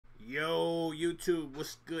Yo, YouTube,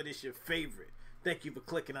 what's good? It's your favorite. Thank you for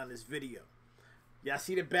clicking on this video. Y'all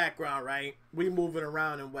see the background, right? We moving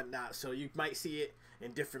around and whatnot, so you might see it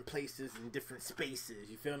in different places, in different spaces.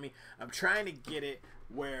 You feel me? I'm trying to get it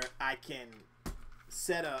where I can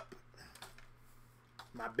set up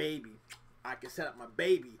my baby. I can set up my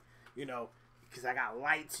baby, you know, because I got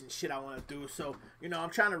lights and shit I want to do. So, you know, I'm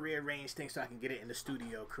trying to rearrange things so I can get it in the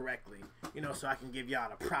studio correctly, you know, so I can give y'all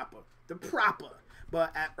the proper.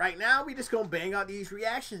 But right now, we just gonna bang out these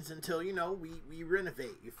reactions until, you know, we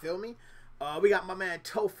renovate. You feel me? We got my man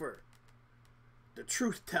Topher, the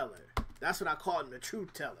truth teller. That's what I call him, the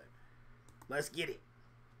truth teller. Let's get it.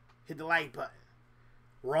 Hit the like button.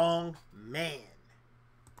 Wrong man.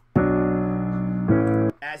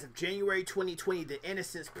 As of January 2020, the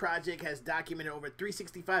Innocence Project has documented over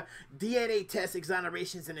 365 DNA test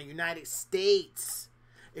exonerations in the United States.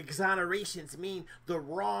 Exonerations mean the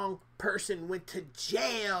wrong person went to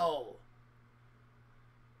jail.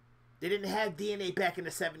 They didn't have DNA back in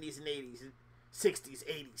the 70s and 80s, 60s,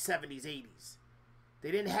 80s, 70s, 80s.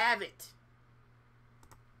 They didn't have it.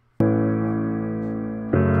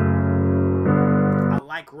 I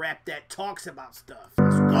like rap that talks about stuff.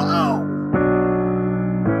 Let's go.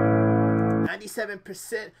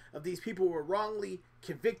 97% of these people were wrongly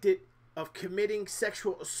convicted of committing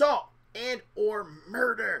sexual assault and or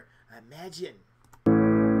murder. Imagine.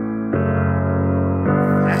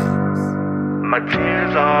 My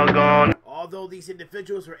tears are gone. Although these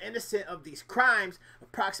individuals were innocent of these crimes,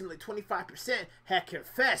 approximately 25% had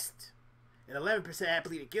confessed and 11% had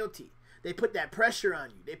pleaded guilty. They put that pressure on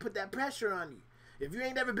you. They put that pressure on you. If you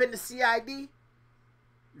ain't never been to CID,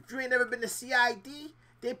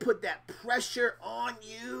 they put that pressure on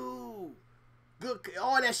you. Good,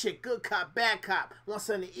 all that shit. Good cop, bad cop. Want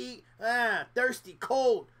something to eat? Thirsty,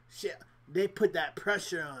 cold. Shit. They put that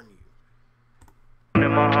pressure on you.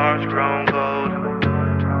 And my heart's grown cold.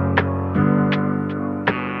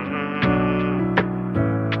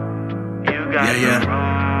 You got the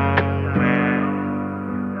wrong man.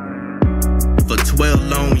 For 12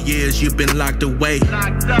 long years you've been locked away.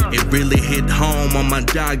 It really hit home on my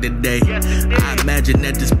dog today. I imagine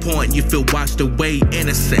at this point you feel washed away,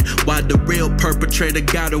 innocent, while the real perpetrator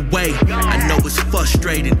got away. I know it's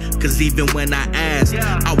frustrating, cause even when I asked,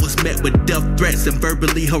 I was met with death threats and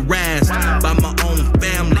verbally harassed by my own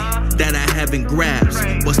family that I haven't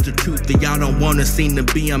grasped. What's the truth that y'all don't wanna seem to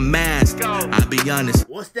be unmasked? I'll be honest.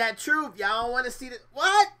 What's that truth? Y'all don't wanna see the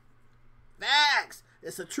what? Facts.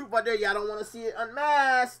 It's a truth out there. Y'all don't want to see it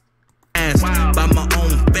unmasked. By my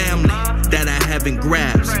own family that I haven't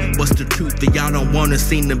grasped. What's the truth that y'all don't want to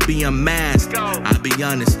seem to be unmasked? I'll be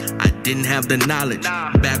honest, I didn't have the knowledge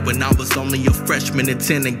back when I was only a freshman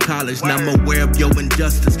attending college. Now I'm aware of your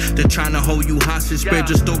injustice. They're trying to hold you hostage. Spread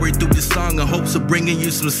your story through your song in hopes of bringing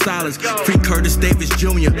you some solace. Free Curtis Davis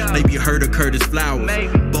Jr. Maybe you heard of Curtis Flowers.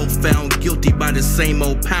 Both found guilty by the same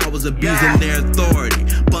old powers, abusing their authority.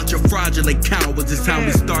 Bunch of fraudulent cowards. It's time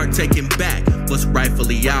we start taking back what's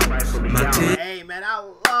rightfully ours. Hey man,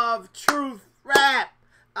 I love truth rap.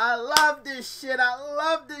 I love this shit.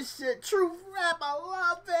 Truth rap, I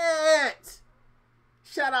love it.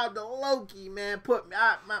 Shout out to Loki, man. Put me,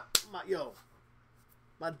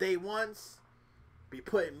 my day ones be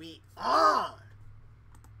putting me on.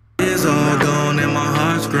 It's all gone and my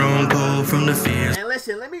heart's grown cold from the fears. And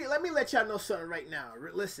listen, let me let y'all know something right now.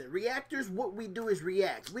 Listen, reactors, what we do is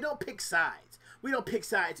react. We don't pick sides. We don't pick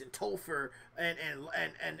sides in Topher and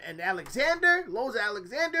Alexander, Lowe's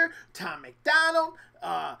Alexander, Tom McDonald,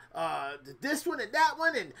 this one and that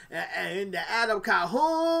one, and the Adam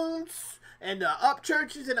Calhouns and the Up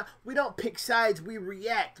Churches, and we don't pick sides. We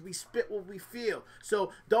react. We spit what we feel.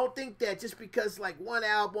 So don't think that just because like one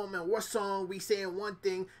album and one song we saying one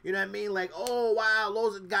thing, you know what I mean? Like, oh wow,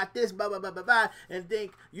 Lowe's got this, blah blah blah blah blah, and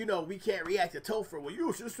think, you know, we can't react to Topher. Well,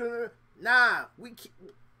 you just nah, we.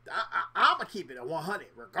 I'm going to keep it at 100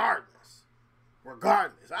 regardless.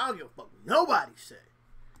 I don't give a fuck what nobody say.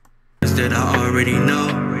 That I already know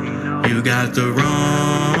you got the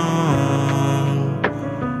wrong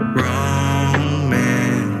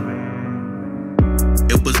man.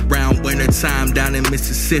 It was brown winter time down in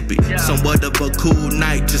Mississippi. Somewhat of a cool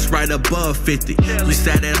night just right above 50. We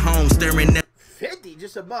sat at home staring at 50?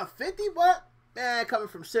 Just above 50? What? Man, coming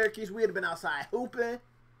from Syracuse, we'd have been outside hooping.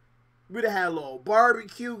 We'd have had a little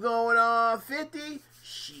barbecue going on. 50?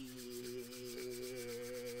 Shit.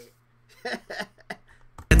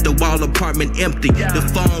 the two-wall apartment empty. The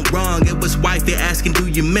phone rung, it was wifey asking, do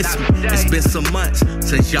you miss me? It's been some months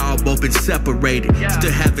since y'all both been separated.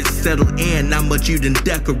 Still haven't settled in, not much you done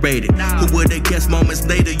decorated. Who would've guessed moments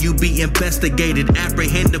later you be investigated,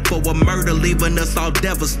 apprehended for a murder, leaving us all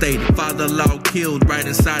devastated. Father-in-law killed right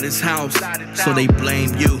inside his house, so they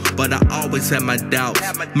blame you, but I always had my doubts.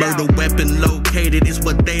 Murder weapon located is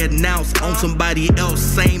what they announced on somebody else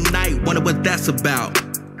same night. Wonder what that's about.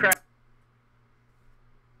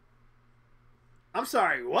 I'm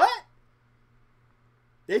sorry, what?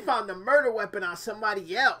 They found the murder weapon on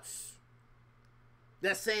somebody else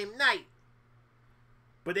that same night,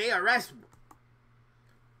 but they arrested him.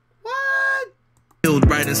 What? Killed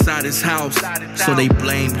right inside his house, so they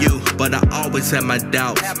blame you, but I always had my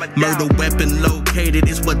doubts. Murder weapon located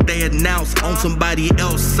is what they announced on somebody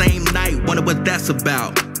else same night. Wonder what that's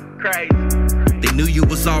about. They knew you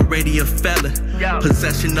was already a felon.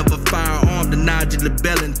 Possession of a firearm, denied you the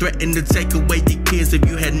belling. Threatened to take away your kids if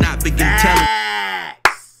you had not begun telling.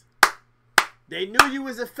 They knew you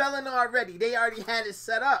was a felon already. They already had it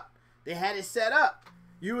set up. They had it set up.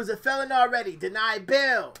 You was a felon already. Denied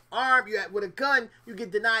bail. Armed you with a gun, you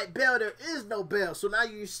get denied bail. There is no bail. So now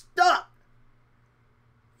you stuck.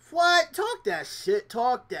 What? Talk that shit.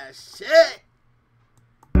 Talk that shit.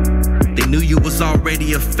 They knew you was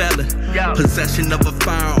already a felon. Possession of a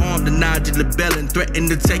firearm, denied you the belling. Threatened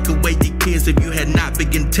to take away your kids if you had not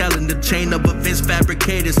begun telling. The chain of events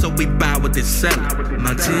fabricated, so we buy what they selling.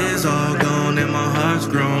 My tears all gone and my heart's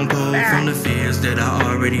grown cold from the fears that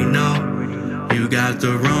I already know. You got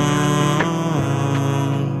the wrong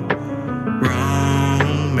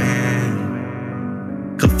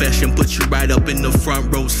man. Confession put you right up in the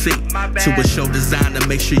front row seat to a show designed to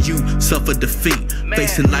make sure you suffer defeat.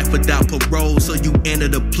 Facing life without parole, so you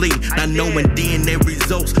entered a plea, not knowing DNA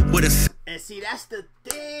results with a. And see, that's the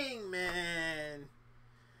thing, man.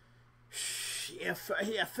 If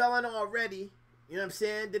a felon already, you know what I'm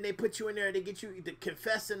saying? Then they put you in there, they get you to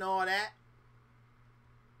confess and all that.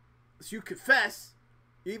 So you confess,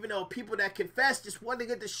 even though people that confess just want to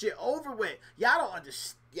get the shit over with. Y'all don't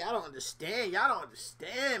understand. Y'all don't understand. Y'all don't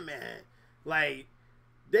understand, man. Like,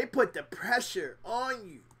 they put the pressure on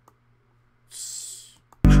you.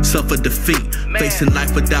 Suffer defeat, facing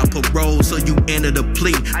life without parole, so you entered a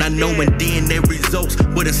plea, not knowing DNA results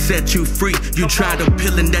would have set you free. You tried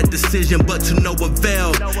appealing that decision, but to no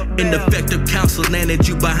avail. Ineffective counsel landed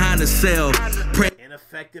you behind a cell.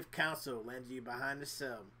 Ineffective counsel landed you behind the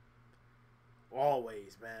cell.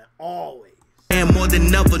 Always, man. Always. And more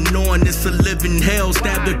than ever knowing it's a living hell.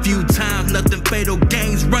 Stabbed a few times, nothing fatal,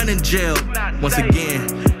 gangs running jail. Once again,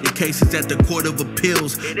 your case is at the Court of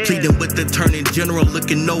Appeals, pleading with the Attorney General,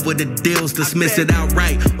 looking over the deals. Dismiss it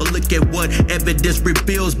outright, or look at what evidence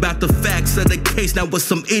reveals about the facts of the case, not what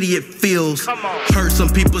some idiot feels. Heard some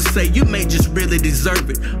people say you may just really deserve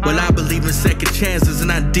it. Well, I believe in second chances and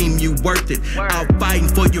I deem you worth it. Out fighting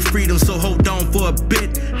for your freedom, so hold on for a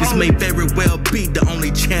bit. This may very well be the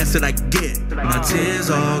only chance that I get. My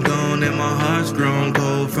tears all gone and my heart's grown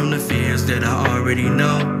cold from the fears that I already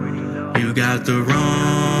know. You got the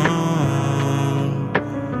wrong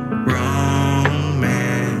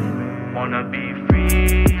man. Wanna be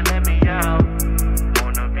free, let me out.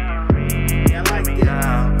 Wanna be free, let me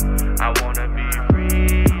out. I wanna be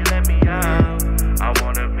free, let me out. I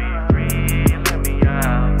wanna be free, let me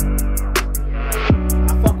out.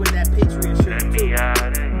 I fuck with that Patriot shit. Let me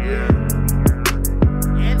out of here.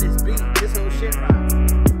 And this beat, this whole shit rock.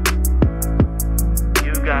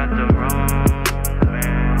 You got the wrong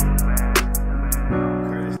man.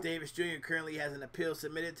 Curtis Davis Jr. currently has an appeal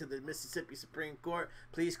submitted to the Mississippi Supreme Court.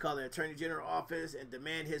 Please call the Attorney General office and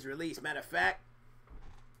demand his release. Matter of fact,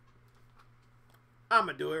 I'm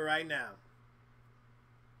going to do it right now.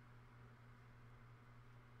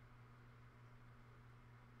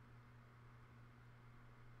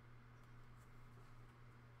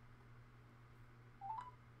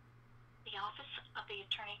 The office of the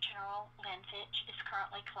Attorney General, Lynn Fitch, is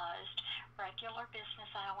currently closed. Regular business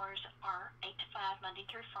hours are 8 to 5 Monday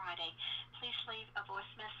through Friday. Please leave a voice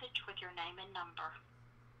message with your name and number.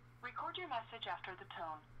 Record your message after the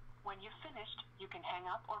tone. When you've finished, you can hang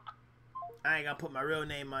up or... I ain't going to put my real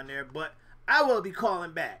name on there, but I will be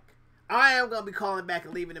calling back. I am going to be calling back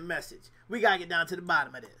and leaving a message. We got to get down to the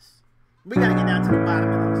bottom of this. We got to get down to the bottom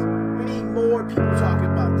of this. We need more people talking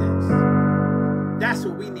about this. That's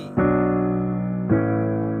what we need.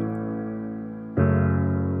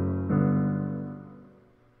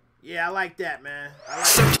 Yeah, I like that, man. I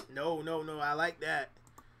like that. No, I like that.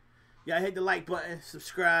 Y'all hit the like button,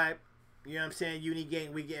 subscribe. You know what I'm saying? Uni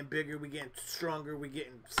Gang, we getting bigger, we getting stronger, we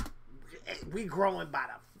growing by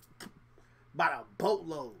the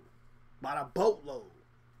boatload. By the boatload.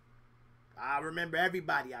 I remember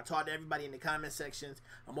everybody. I talk to everybody in the comment sections.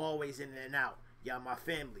 I'm always in and out. Y'all my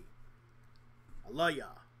family. I love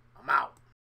y'all. I'm out.